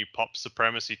 and then you pop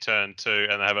supremacy turn 2,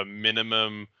 and they have a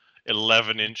minimum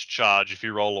 11-inch charge if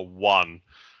you roll a 1.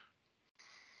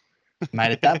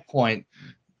 Mate, at that point,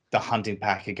 the hunting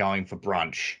pack are going for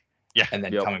brunch. Yeah. And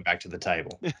then coming back to the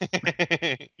table.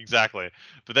 Exactly.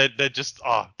 But they're just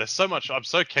there's so much. I'm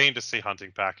so keen to see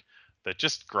hunting pack. They're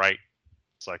just great.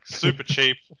 It's like super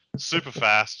cheap, super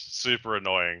fast, super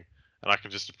annoying, and I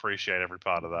can just appreciate every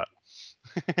part of that.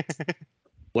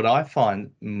 What I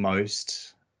find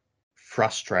most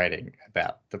frustrating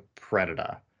about the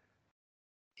Predator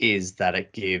is that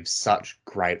it gives such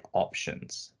great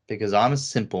options, because I'm a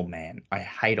simple man. I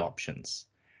hate options.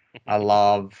 I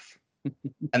love,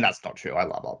 and that's not true. I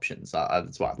love options.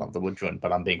 That's why I love the Wood Druid,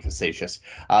 but I'm being facetious.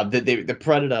 The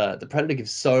Predator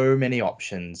gives so many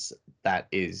options that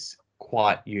is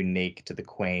quite unique to the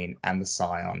Queen and the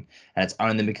Scion, and it's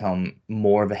only become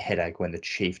more of a headache when the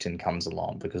Chieftain comes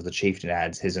along, because the Chieftain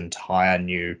adds his entire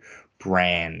new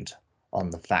brand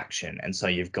on the faction, and so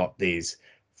you've got these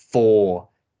 4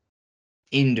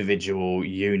 individual,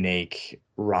 unique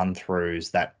run-throughs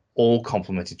that all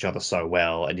complement each other so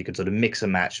well, and you can sort of mix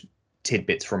and match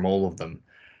tidbits from all of them,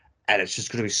 and it's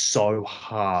just going to be so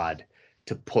hard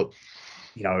to put,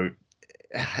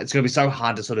 it's going to be so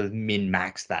hard to sort of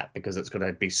min-max that, because it's going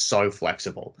to be so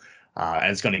flexible, and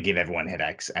it's going to give everyone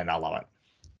headaches, and I love it.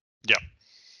 Yeah.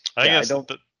 I think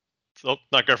oh,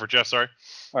 no, go for it, Jeff, sorry.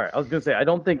 All right, I was going to say, I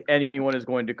don't think anyone is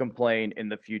going to complain in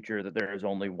the future that there is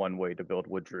only one way to build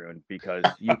Wood Druid, because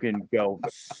you can go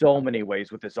so many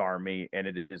ways with this army, and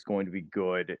it is going to be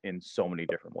good in so many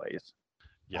different ways.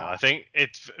 Yeah, I think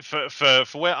it's for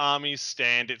where armies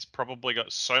stand, it's probably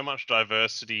got so much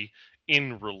diversity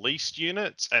in released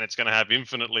units, and it's going to have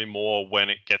infinitely more when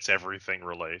it gets everything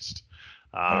released.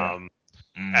 And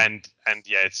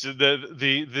yeah, it's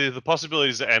the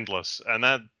possibilities are endless,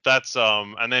 and that's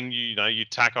and then you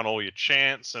tack on all your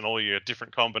chants and all your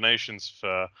different combinations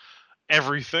for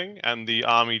everything, and the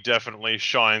army definitely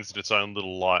shines in its own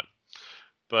little light.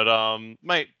 But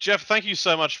mate, Jeff, thank you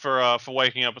so much for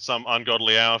waking up at some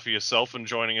ungodly hour for yourself and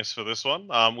joining us for this one.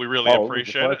 We really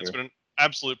appreciate it. It's been an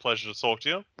absolute pleasure to talk to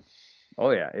you.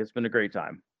 Oh yeah, it's been a great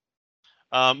time.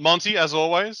 Monty, as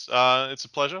always, it's a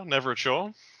pleasure, never a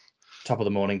chore. Top of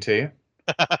the morning to you.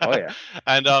 Oh yeah.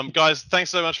 And guys, thanks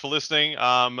so much for listening.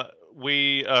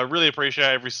 We really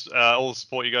appreciate all the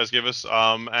support you guys give us.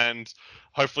 And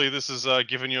hopefully this has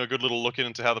given you a good little look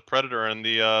into how the Predator and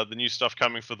the new stuff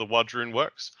coming for the Wood Druid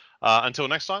works. Until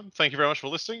next time, thank you very much for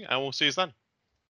listening, and we'll see you then.